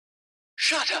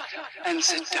Shut up and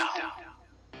sit down.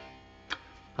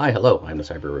 Hi, hello, I'm the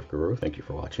Cyber Riff Guru. Thank you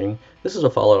for watching. This is a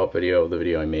follow-up video of the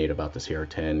video I made about the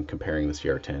CR10, comparing the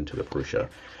CR10 to the Prusa.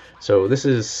 So this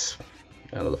is,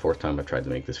 I don't know, the fourth time I've tried to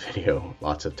make this video.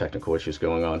 Lots of technical issues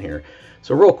going on here.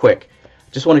 So real quick,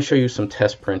 just want to show you some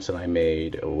test prints that I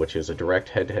made, which is a direct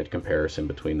head-to-head comparison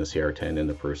between the CR10 and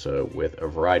the Prusa with a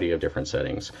variety of different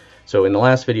settings. So in the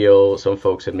last video, some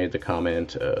folks had made the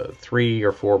comment, 3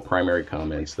 or 4 primary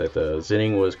comments, that the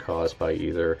zinning was caused by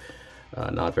either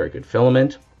not very good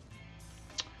filament,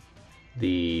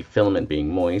 the filament being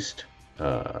moist,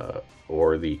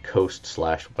 or the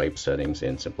coast/wipe settings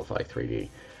in Simplify3D.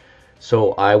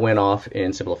 So I went off in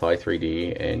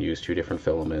Simplify3D and used 2 different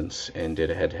filaments and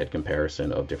did a head-to-head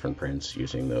comparison of different prints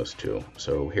using those 2.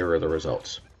 So here are the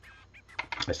results.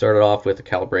 I started off with the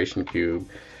calibration cube,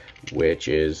 which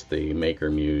is the Maker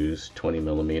Muse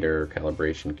 20mm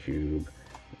calibration cube.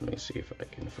 Let me see if I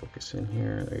can focus in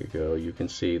here. There you go. You can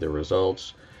see the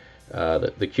results.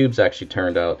 The cubes actually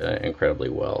turned out incredibly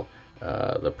well.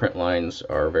 The print lines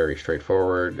are very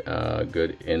straightforward,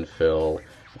 good infill,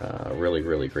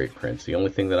 really great prints. The only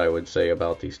thing that I would say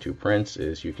about these 2 prints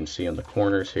is you can see on the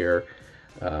corners here,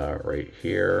 right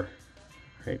here,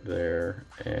 right there,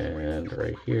 and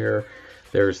right here,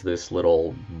 there's this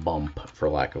little bump, for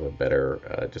lack of a better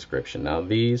description. Now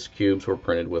these cubes were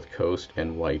printed with coast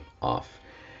and wipe off.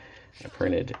 I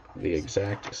printed the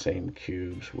exact same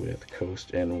cubes with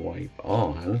coast and wipe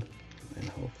on, and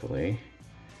hopefully,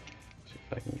 see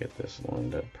if I can get this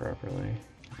lined up properly.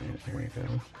 And there we go.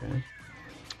 Okay.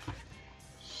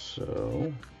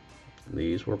 So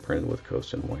these were printed with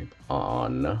coast and wipe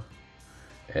on,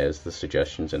 as the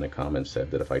suggestions in the comments said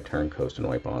that if I turn coast and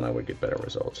wipe on, I would get better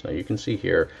results. Now you can see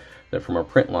here that from a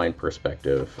print line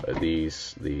perspective,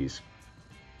 these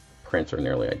prints are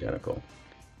nearly identical.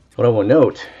 What I will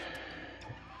note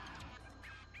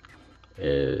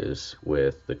is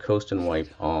with the coast and wipe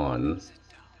on,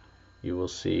 you will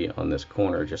see on this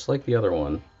corner, just like the other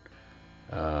one,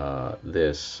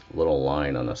 this little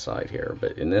line on the side here.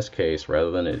 But in this case,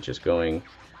 rather than it just going,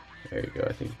 there you go,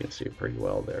 I think you can see it pretty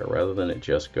well there, rather than it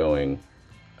just going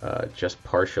just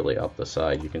partially up the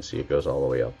side, you can see it goes all the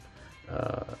way up.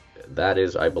 That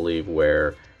is, I believe,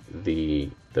 where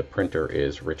the printer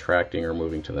is retracting or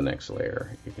moving to the next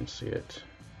layer. You can see it.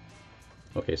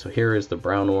 Okay, so here is the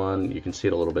brown one. You can see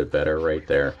it a little bit better right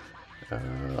there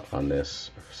on this,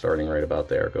 starting right about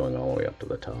there, going all the way up to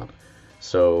the top.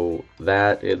 So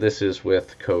this is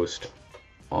with coast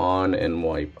on and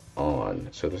wipe on.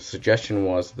 So the suggestion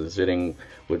was the zitting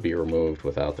would be removed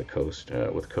without the coast,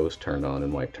 with coast turned on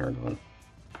and wipe turned on.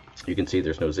 You can see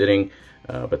there's no zitting,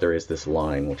 but there is this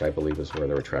line, which I believe is where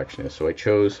the retraction is. So I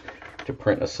chose to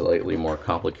print a slightly more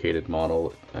complicated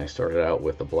model. I started out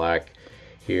with the black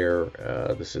here.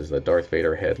 This is the Darth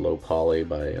Vader head low poly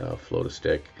by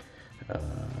Float-A-Stick. There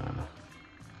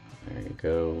you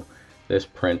go. This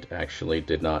print actually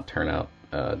did not turn out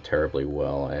terribly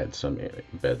well. I had some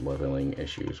bed leveling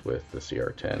issues with the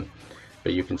CR10.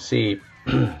 But you can see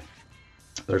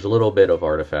there's a little bit of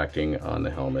artifacting on the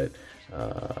helmet.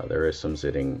 There is some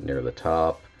zitting near the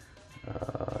top.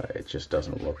 It just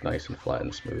doesn't look nice and flat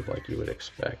and smooth like you would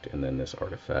expect. And then this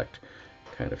artifact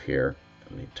kind of here.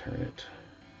 Let me turn it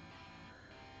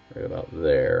right about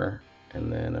there,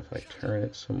 and then if I turn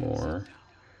it some more,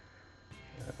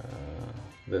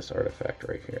 this artifact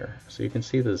right here. So you can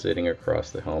see the zitting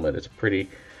across the helmet. It's pretty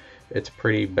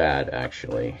bad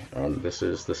actually. This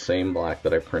is the same black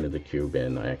that I printed the cube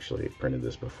in. I actually printed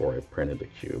this before I printed the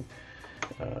cube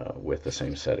with the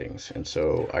same settings, and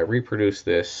so I reproduced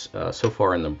this so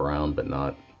far in the brown, but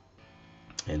not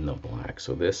in the black.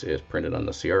 So this is printed on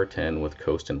the CR10 with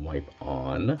coast and wipe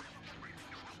on.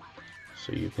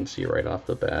 So you can see right off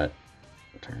the bat,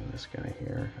 turn this guy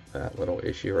here, that little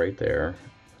issue right there,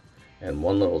 and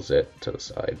one little zit to the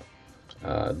side.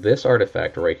 This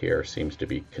artifact right here seems to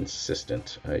be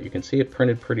consistent. You can see it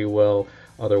printed pretty well,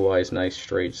 otherwise nice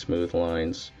straight smooth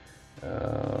lines.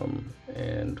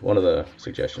 And one of the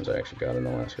suggestions I actually got in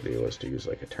the last video was to use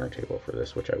like a turntable for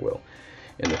this, which I will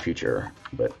in the future.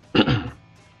 But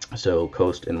so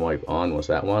coast and wipe on was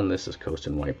that one. This is coast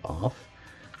and wipe off.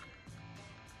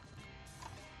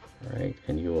 Right,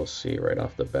 and you will see right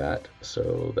off the bat,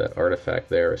 so that artifact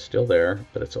there is still there,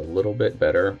 but it's a little bit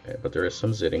better, but there is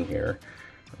some zitting here,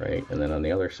 right? And then on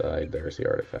the other side, there's the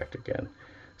artifact again.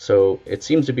 So it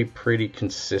seems to be pretty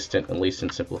consistent, at least in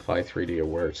Simplify3D,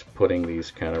 where it's putting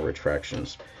these kind of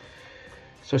retractions.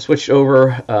 So I switched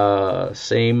over,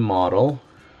 same model,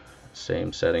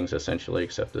 same settings essentially,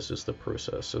 except this is the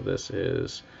Prusa. So this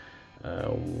is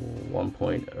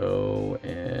 1.0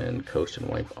 and coast and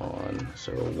wipe on.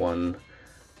 So one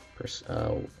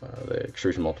the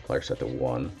extrusion multiplier set to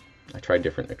 1. I tried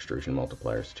different extrusion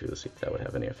multipliers too to see if that would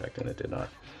have any effect, and it did not.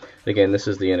 Again, this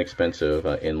is the inexpensive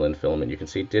inland filament. You can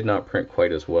see it did not print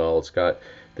quite as well. It's got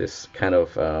this kind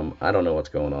of, I don't know what's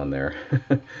going on there,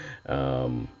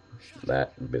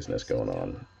 that business going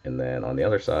on. And then on the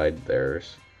other side,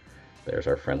 there's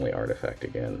our friendly artifact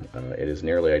again. It is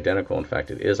nearly identical. In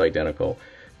fact, it is identical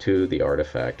to the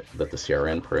artifact that the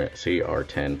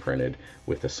CR10 printed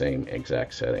with the same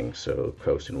exact settings. So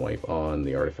coast and wipe on,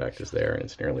 the artifact is there, and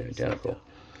it's nearly identical.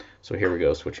 So here we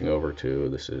go, switching over to,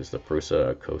 this is the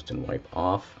Prusa coast and wipe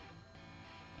off.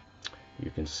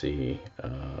 You can see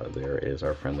there is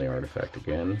our friendly artifact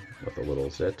again with a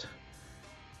little zit.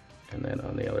 And then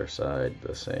on the other side,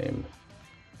 the same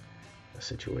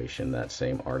situation, that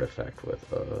same artifact with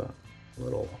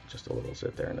just a little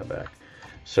zit there in the back.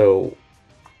 So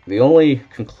the only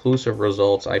conclusive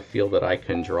results I feel that I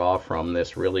can draw from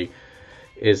this really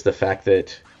is the fact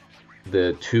that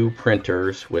the two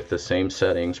printers with the same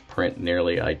settings print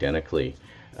nearly identically.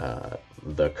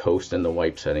 The coast and the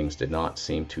wipe settings did not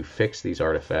seem to fix these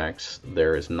artifacts.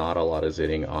 There is not a lot of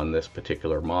zitting on this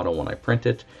particular model when I print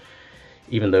it,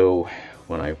 even though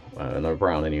when I, in the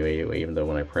brown anyway, even though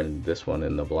when I printed this one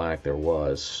in the black there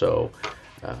was. So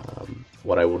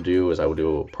what I will do is I will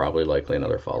do probably likely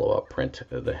another follow-up, print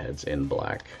the heads in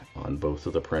black on both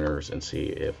of the printers and see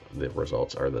if the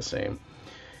results are the same.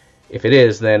 If it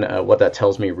is, then what that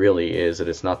tells me really is that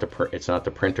it's not the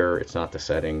printer, it's not the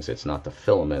settings, it's not the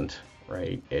filament,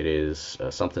 right? It is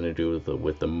something to do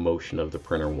with the motion of the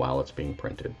printer while it's being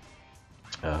printed.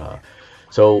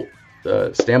 So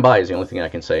stand by is the only thing I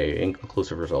can say.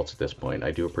 Inconclusive results at this point.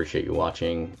 I do appreciate you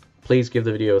watching. Please give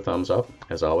the video a thumbs up.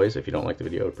 As always, if you don't like the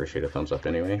video, I'd appreciate a thumbs up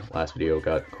anyway. Last video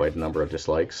got quite a number of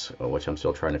dislikes, which I'm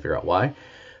still trying to figure out why.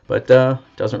 But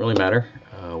doesn't really matter.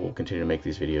 We'll continue to make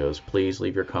these videos. Please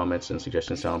leave your comments and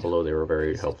suggestions down below. They were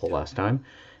very helpful last time.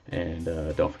 And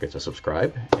don't forget to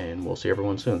subscribe. And we'll see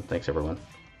everyone soon. Thanks, everyone.